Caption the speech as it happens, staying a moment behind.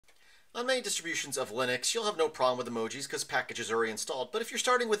On many distributions of Linux, you'll have no problem with emojis because packages are already installed. But if you're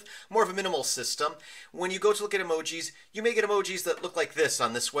starting with more of a minimal system, when you go to look at emojis, you may get emojis that look like this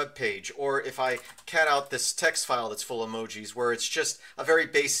on this web page. Or if I cat out this text file that's full of emojis, where it's just a very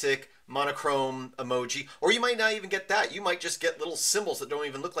basic monochrome emoji, or you might not even get that. You might just get little symbols that don't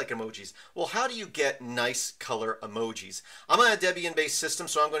even look like emojis. Well, how do you get nice color emojis? I'm on a Debian-based system,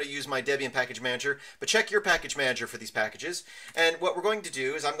 so I'm going to use my Debian package manager, but check your package manager for these packages. And what we're going to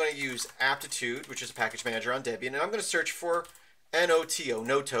do is I'm going to use Aptitude, which is a package manager on Debian, and I'm going to search for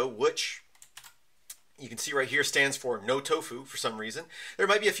Noto, which you can see right here stands for no tofu for some reason. There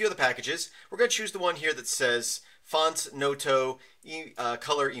might be a few other packages. We're going to choose the one here that says Font Noto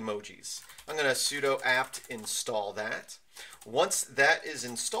Color Emojis. I'm going to sudo apt install that. Once that is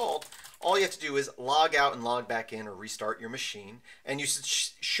installed, all you have to do is log out and log back in or restart your machine, and you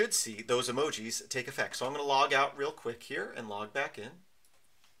should see those emojis take effect. So I'm going to log out real quick here and log back in.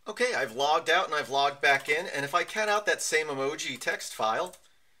 Okay, I've logged out and I've logged back in, and if I cat out that same emoji text file,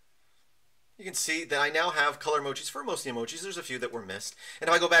 you can see that I now have color emojis for most of the emojis. There's a few that were missed. And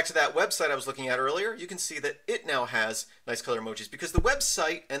if I go back to that website I was looking at earlier, you can see that it now has nice color emojis because the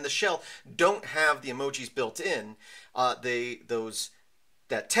website and the shell don't have the emojis built in.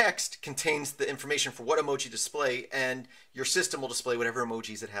 That text contains the information for what emoji to display, and your system will display whatever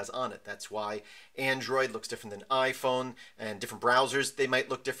emojis it has on it. That's why Android looks different than iPhone, and different browsers, they might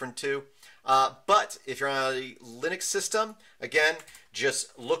look different too. But if you're on a Linux system, again,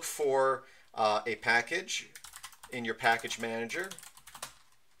 just look for a package in your package manager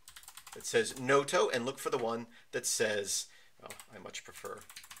that says Noto, and look for the one that says, oh, I much prefer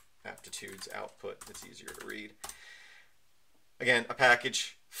Aptitude's output. It's easier to read. Again, a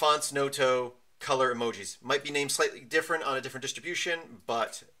package, fonts, Noto, color emojis. Might be named slightly different on a different distribution,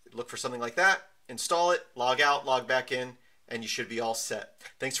 but look for something like that, install it, log out, log back in, and you should be all set.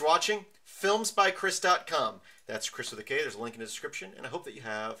 Thanks for watching. Filmsbychris.com. That's Chris with a K. There's a link in the description, and I hope that you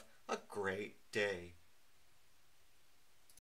have a great day.